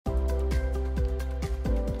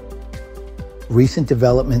Recent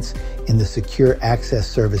developments in the Secure Access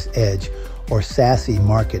Service Edge, or SASE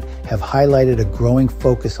market, have highlighted a growing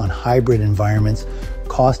focus on hybrid environments,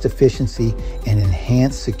 cost efficiency, and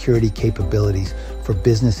enhanced security capabilities for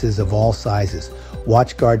businesses of all sizes.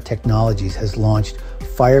 WatchGuard Technologies has launched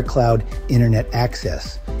FireCloud Internet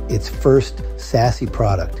Access, its first SASE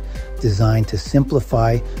product, designed to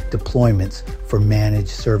simplify deployments for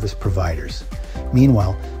managed service providers.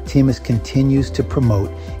 Meanwhile, Timus continues to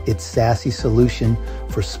promote its SASE solution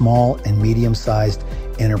for small and medium-sized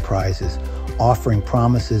enterprises, offering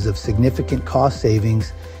promises of significant cost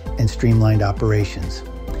savings and streamlined operations.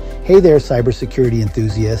 Hey there, cybersecurity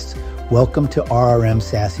enthusiasts. Welcome to RRM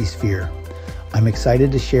SASE Sphere. I'm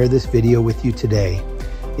excited to share this video with you today.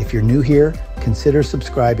 If you're new here, consider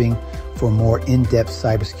subscribing for more in-depth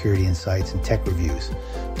cybersecurity insights and tech reviews.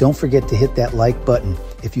 Don't forget to hit that like button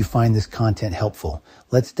if you find this content helpful.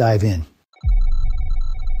 Let's dive in.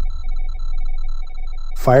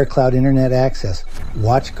 FireCloud Internet Access,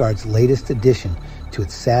 WatchGuard's latest addition to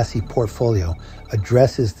its SASE portfolio,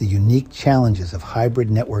 addresses the unique challenges of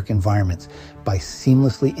hybrid network environments by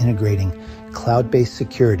seamlessly integrating cloud-based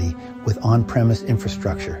security with on-premise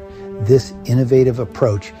infrastructure. This innovative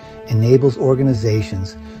approach enables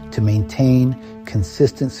organizations to maintain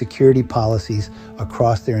consistent security policies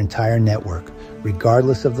across their entire network,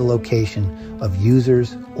 regardless of the location of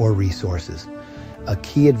users or resources. A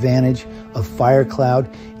key advantage of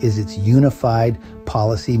FireCloud is its unified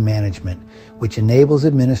policy management, which enables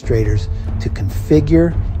administrators to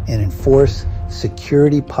configure and enforce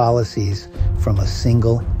security policies from a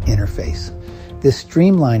single interface. This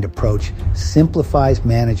streamlined approach simplifies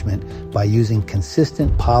management by using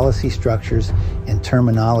consistent policy structures and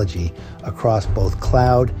terminology across both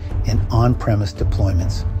cloud and on-premise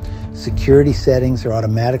deployments. Security settings are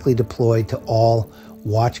automatically deployed to all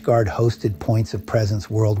WatchGuard hosted points of presence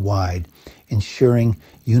worldwide, ensuring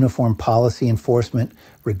uniform policy enforcement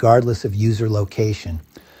regardless of user location.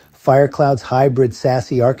 FireCloud's hybrid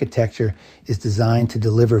SASE architecture is designed to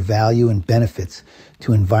deliver value and benefits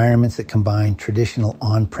to environments that combine traditional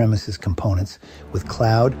on-premises components with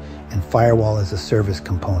cloud and firewall-as-a-service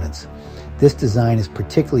components. This design is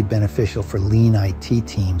particularly beneficial for lean IT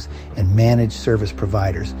teams and managed service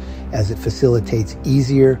providers, as it facilitates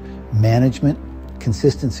easier management,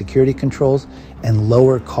 consistent security controls, and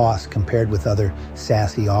lower costs compared with other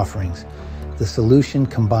SASE offerings. The solution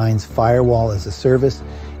combines firewall-as-a-service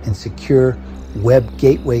and secure web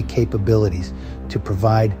gateway capabilities to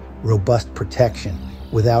provide robust protection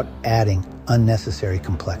without adding unnecessary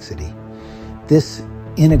complexity. This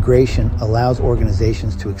integration allows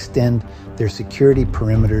organizations to extend their security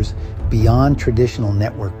perimeters beyond traditional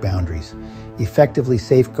network boundaries, effectively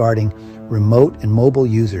safeguarding remote and mobile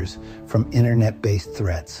users from internet-based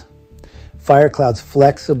threats. FireCloud's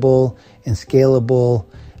flexible and scalable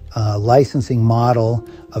licensing model,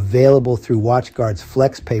 available through WatchGuard's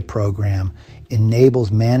FlexPay program,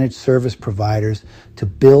 enables managed service providers to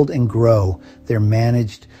build and grow their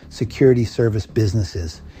managed security service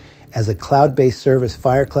businesses. As a cloud-based service,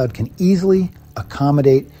 FireCloud can easily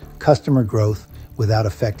accommodate customer growth without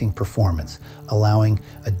affecting performance, allowing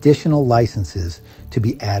additional licenses to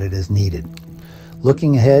be added as needed.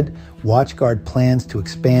 Looking ahead, WatchGuard plans to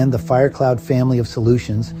expand the FireCloud family of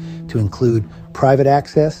solutions to include private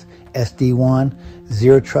access, SD-WAN,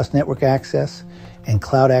 Zero Trust Network Access, and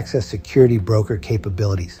Cloud Access Security Broker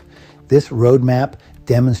capabilities. This roadmap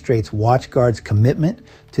demonstrates WatchGuard's commitment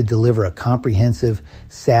to deliver a comprehensive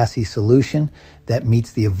SASE solution that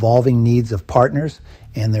meets the evolving needs of partners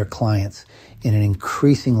and their clients in an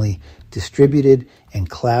increasingly distributed and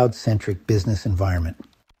cloud-centric business environment.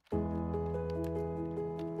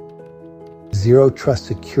 Zero Trust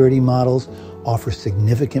security models offer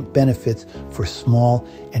significant benefits for small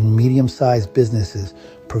and medium-sized businesses,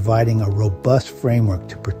 providing a robust framework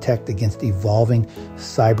to protect against evolving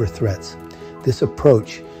cyber threats. This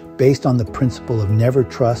approach, based on the principle of never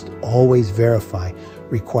trust, always verify,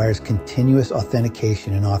 requires continuous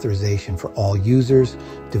authentication and authorization for all users,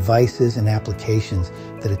 devices, and applications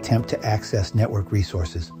that attempt to access network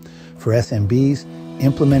resources. For SMBs,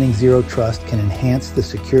 implementing Zero Trust can enhance the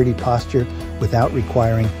security posture without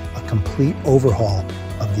requiring a complete overhaul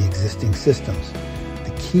of the existing systems.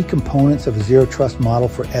 The key components of a Zero Trust model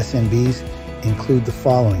for SMBs include the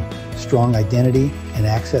following: strong identity and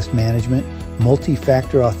access management,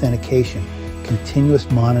 multi-factor authentication, continuous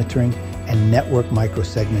monitoring, and network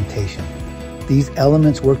micro-segmentation. These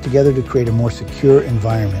elements work together to create a more secure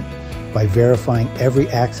environment by verifying every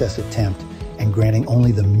access attempt and granting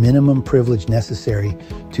only the minimum privilege necessary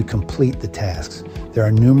to complete the tasks. There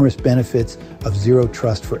are numerous benefits of Zero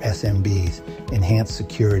Trust for SMBs: enhanced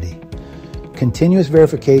security, Continuous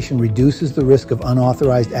verification reduces the risk of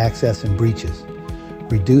unauthorized access and breaches.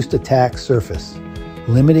 Reduced attack surface.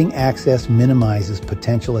 Limiting access minimizes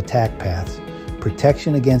potential attack paths.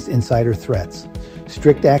 Protection against insider threats.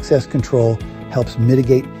 Strict access control helps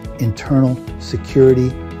mitigate internal security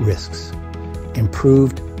risks.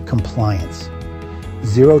 Improved compliance.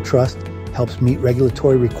 Zero Trust helps meet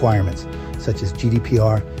regulatory requirements such as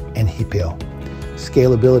GDPR and HIPAA.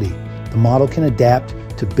 Scalability. The model can adapt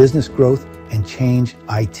to business growth and change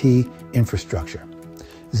IT infrastructure.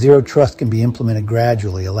 Zero Trust can be implemented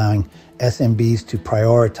gradually, allowing SMBs to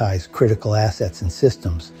prioritize critical assets and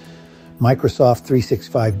systems. Microsoft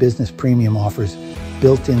 365 Business Premium offers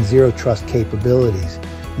built-in Zero Trust capabilities,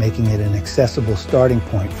 making it an accessible starting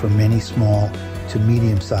point for many small to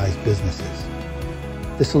medium-sized businesses.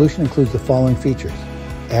 The solution includes the following features: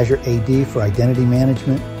 Azure AD for identity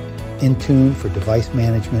management, Intune for device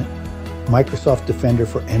management, Microsoft Defender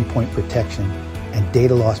for endpoint protection, and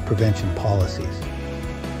data loss prevention policies.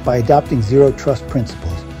 By adopting Zero Trust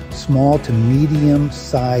principles, small to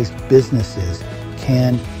medium-sized businesses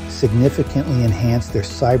can significantly enhance their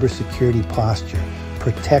cybersecurity posture,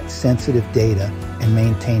 protect sensitive data, and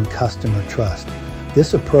maintain customer trust.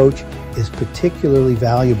 This approach is particularly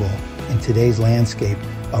valuable in today's landscape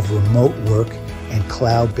of remote work and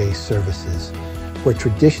cloud-based services, where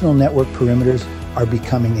traditional network perimeters are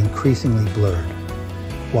becoming increasingly blurred.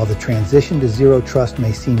 While the transition to Zero Trust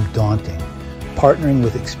may seem daunting, partnering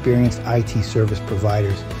with experienced IT service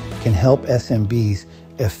providers can help SMBs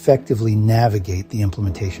effectively navigate the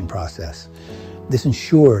implementation process. This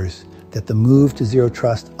ensures that the move to Zero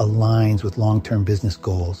Trust aligns with long-term business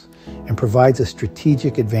goals and provides a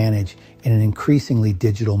strategic advantage in an increasingly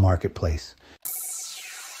digital marketplace.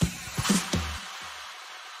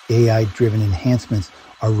 AI-driven enhancements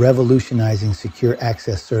are revolutionizing secure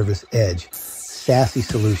access service edge, SASE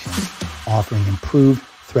solutions, offering improved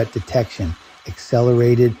threat detection,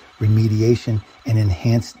 accelerated remediation, and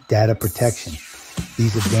enhanced data protection.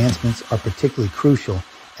 These advancements are particularly crucial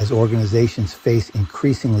as organizations face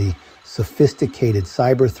increasingly sophisticated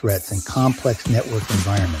cyber threats and complex network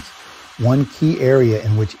environments. One key area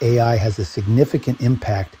in which AI has a significant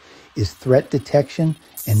impact is threat detection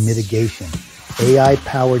and mitigation.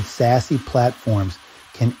 AI-powered SASE platforms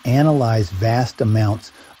can analyze vast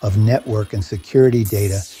amounts of network and security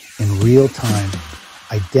data in real time,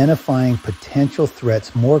 identifying potential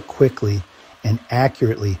threats more quickly and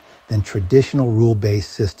accurately than traditional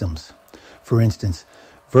rule-based systems. For instance,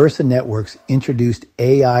 Versa Networks introduced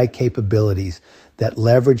AI capabilities that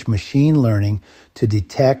leverage machine learning to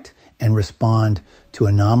detect and respond to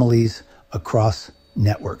anomalies across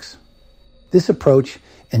networks. This approach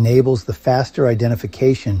enables the faster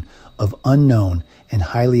identification of unknown and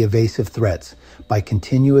highly evasive threats by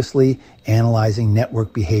continuously analyzing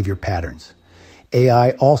network behavior patterns.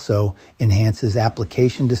 AI also enhances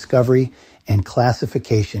application discovery and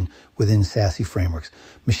classification within SASE frameworks.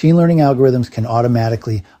 Machine learning algorithms can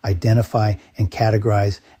automatically identify and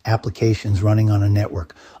categorize applications running on a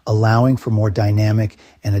network, allowing for more dynamic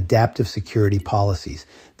and adaptive security policies.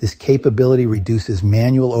 This capability reduces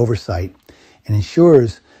manual oversight and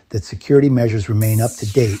ensures that security measures remain up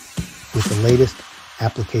to date with the latest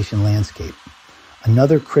application landscape.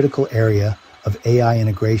 Another critical area of AI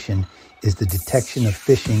integration is the detection of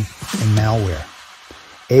phishing and malware.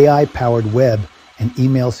 AI-powered web and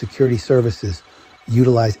email security services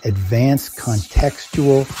utilize advanced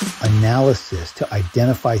contextual analysis to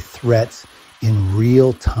identify threats in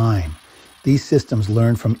real time. These systems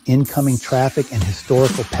learn from incoming traffic and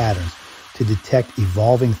historical patterns to detect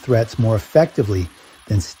evolving threats more effectively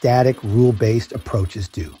than static rule-based approaches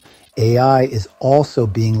do. AI is also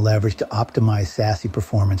being leveraged to optimize SASE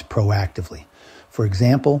performance proactively. For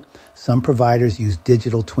example, some providers use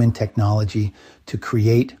digital twin technology to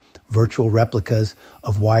create virtual replicas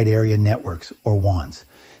of wide area networks, or WANs.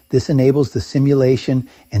 This enables the simulation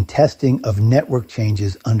and testing of network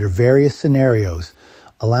changes under various scenarios,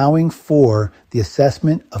 allowing for the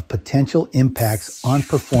assessment of potential impacts on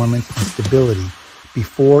performance and stability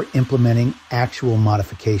before implementing actual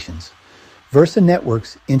modifications. Versa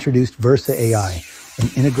Networks introduced Versa AI, an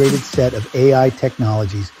integrated set of AI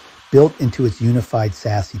technologies built into its unified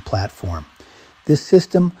SASE platform. This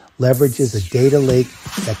system leverages a data lake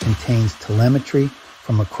that contains telemetry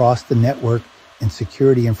from across the network and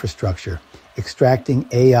security infrastructure, extracting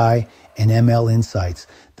AI and ML insights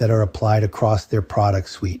that are applied across their product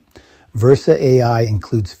suite. Versa AI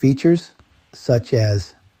includes features such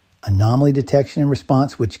as anomaly detection and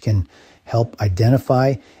response, which can help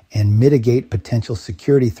identify and mitigate potential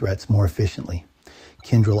security threats more efficiently.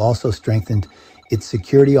 Kyndryl also strengthened its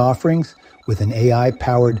security offerings with an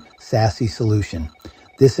AI-powered SASE solution.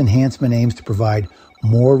 This enhancement aims to provide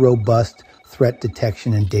more robust threat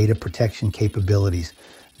detection and data protection capabilities,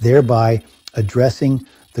 thereby addressing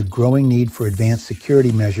the growing need for advanced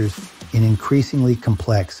security measures in increasingly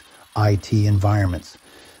complex IT environments.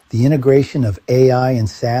 The integration of AI and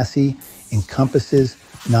SASE encompasses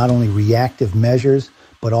not only reactive measures,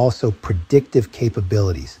 but also predictive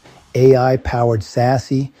capabilities. AI-powered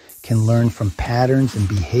SASE can learn from patterns and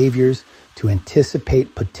behaviors to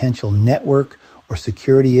anticipate potential network or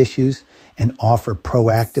security issues and offer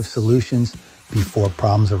proactive solutions before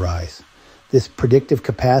problems arise. This predictive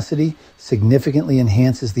capacity significantly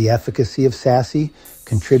enhances the efficacy of SASE,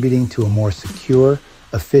 contributing to a more secure,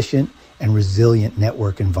 efficient, and resilient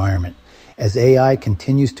network environment. As AI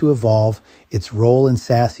continues to evolve, its role in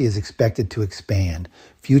SASE is expected to expand.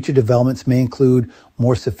 Future developments may include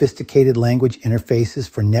more sophisticated language interfaces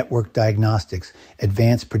for network diagnostics,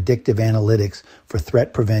 advanced predictive analytics for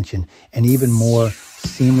threat prevention, and even more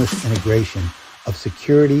seamless integration of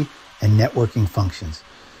security and networking functions.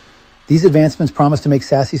 These advancements promise to make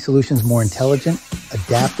SASE solutions more intelligent,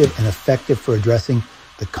 adaptive, and effective for addressing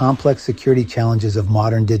the complex security challenges of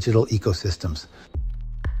modern digital ecosystems.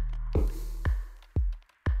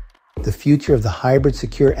 The future of the Hybrid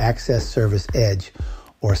Secure Access Service Edge,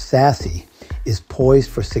 or SASE, is poised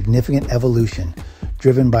for significant evolution,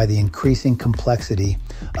 driven by the increasing complexity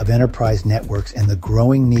of enterprise networks and the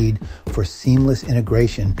growing need for seamless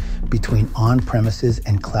integration between on-premises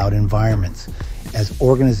and cloud environments. As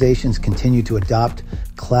organizations continue to adopt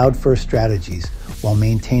cloud-first strategies while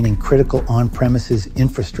maintaining critical on-premises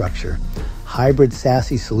infrastructure, hybrid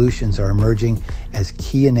SASE solutions are emerging as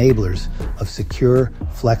key enablers of secure,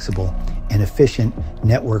 flexible, and efficient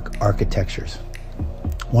network architectures.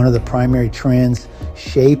 One of the primary trends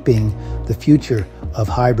shaping the future of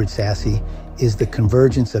hybrid SASE is the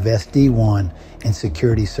convergence of SD-WAN and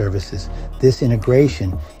security services. This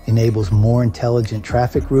integration enables more intelligent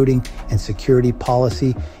traffic routing and security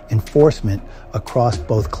policy enforcement across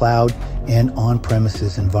both cloud and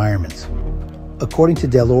on-premises environments. According to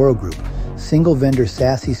Del Oro Group, single-vendor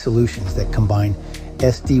SASE solutions that combine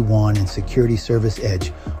SD-WAN and Security Service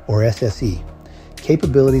Edge, or SSE,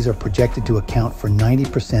 capabilities are projected to account for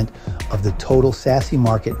 90% of the total SASE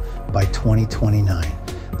market by 2029.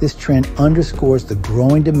 This trend underscores the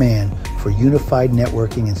growing demand for unified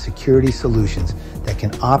networking and security solutions that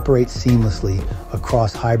can operate seamlessly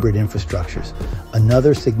across hybrid infrastructures.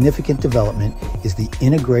 Another significant development is the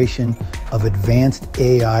integration of advanced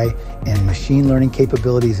AI and machine learning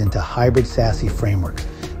capabilities into hybrid SASE frameworks.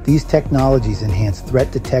 These technologies enhance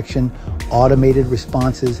threat detection, automated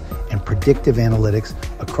responses, and predictive analytics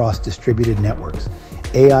across distributed networks.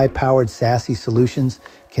 AI-powered SASE solutions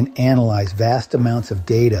can analyze vast amounts of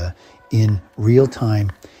data in real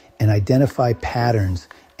time and identify patterns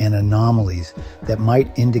and anomalies that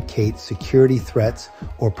might indicate security threats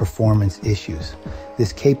or performance issues.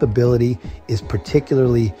 This capability is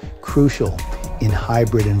particularly crucial in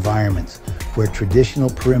hybrid environments where traditional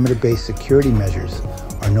perimeter-based security measures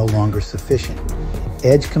are no longer sufficient.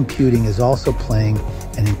 Edge computing is also playing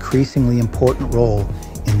an increasingly important role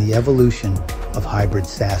in the evolution of hybrid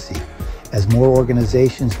SASE. As more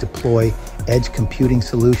organizations deploy edge computing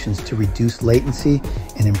solutions to reduce latency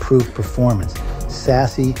and improve performance,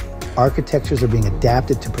 SASE architectures are being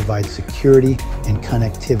adapted to provide security and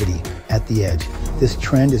connectivity at the edge. This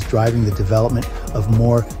trend is driving the development of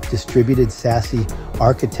more distributed SASE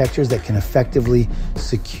architectures that can effectively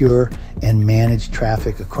secure and manage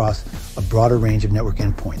traffic across a broader range of network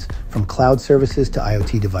endpoints, from cloud services to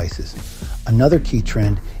IoT devices. Another key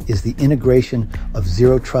trend is the integration of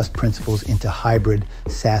zero trust principles into hybrid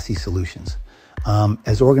SASE solutions.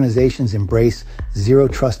 As organizations embrace zero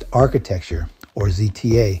trust architecture, or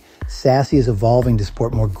ZTA, SASE is evolving to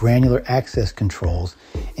support more granular access controls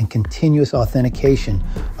and continuous authentication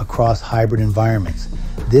across hybrid environments.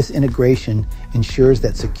 This integration ensures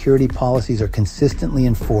that security policies are consistently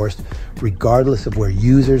enforced regardless of where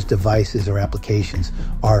users, devices, or applications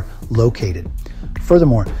are located.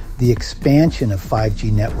 Furthermore, the expansion of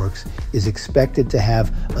 5G networks is expected to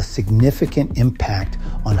have a significant impact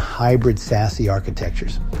on hybrid SASE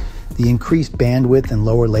architectures. The increased bandwidth and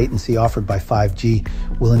lower latency offered by 5G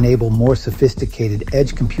will enable more sophisticated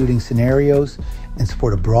edge computing scenarios and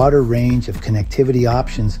support a broader range of connectivity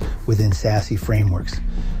options within SASE frameworks.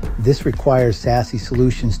 This requires SASE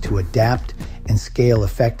solutions to adapt and scale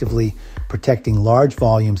effectively, protecting large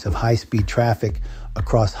volumes of high-speed traffic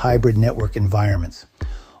across hybrid network environments.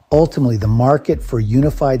 Ultimately, the market for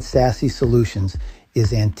unified SASE solutions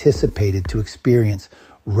is anticipated to experience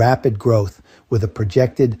rapid growth, with a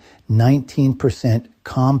projected 19%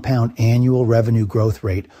 compound annual revenue growth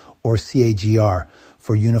rate, or CAGR,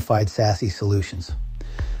 for unified SASE solutions.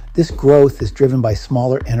 This growth is driven by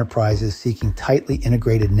smaller enterprises seeking tightly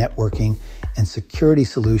integrated networking and security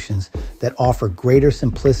solutions that offer greater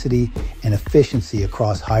simplicity and efficiency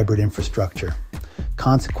across hybrid infrastructure.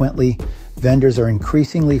 Consequently, vendors are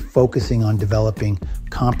increasingly focusing on developing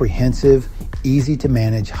comprehensive,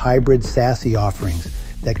 easy-to-manage hybrid SASE offerings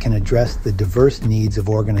that can address the diverse needs of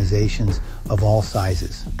organizations of all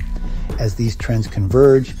sizes. As these trends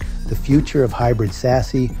converge, the future of hybrid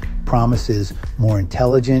SASE promises more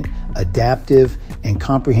intelligent, adaptive, and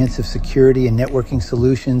comprehensive security and networking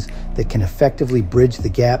solutions that can effectively bridge the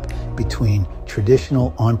gap between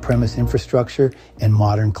traditional on-premise infrastructure and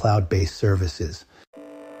modern cloud-based services.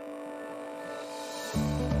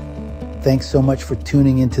 Thanks so much for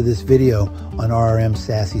tuning into this video on RRM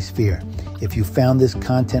SASE Sphere. If you found this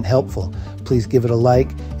content helpful, please give it a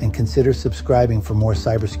like and consider subscribing for more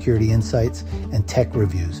cybersecurity insights and tech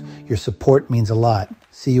reviews. Your support means a lot.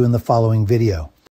 See you in the following video.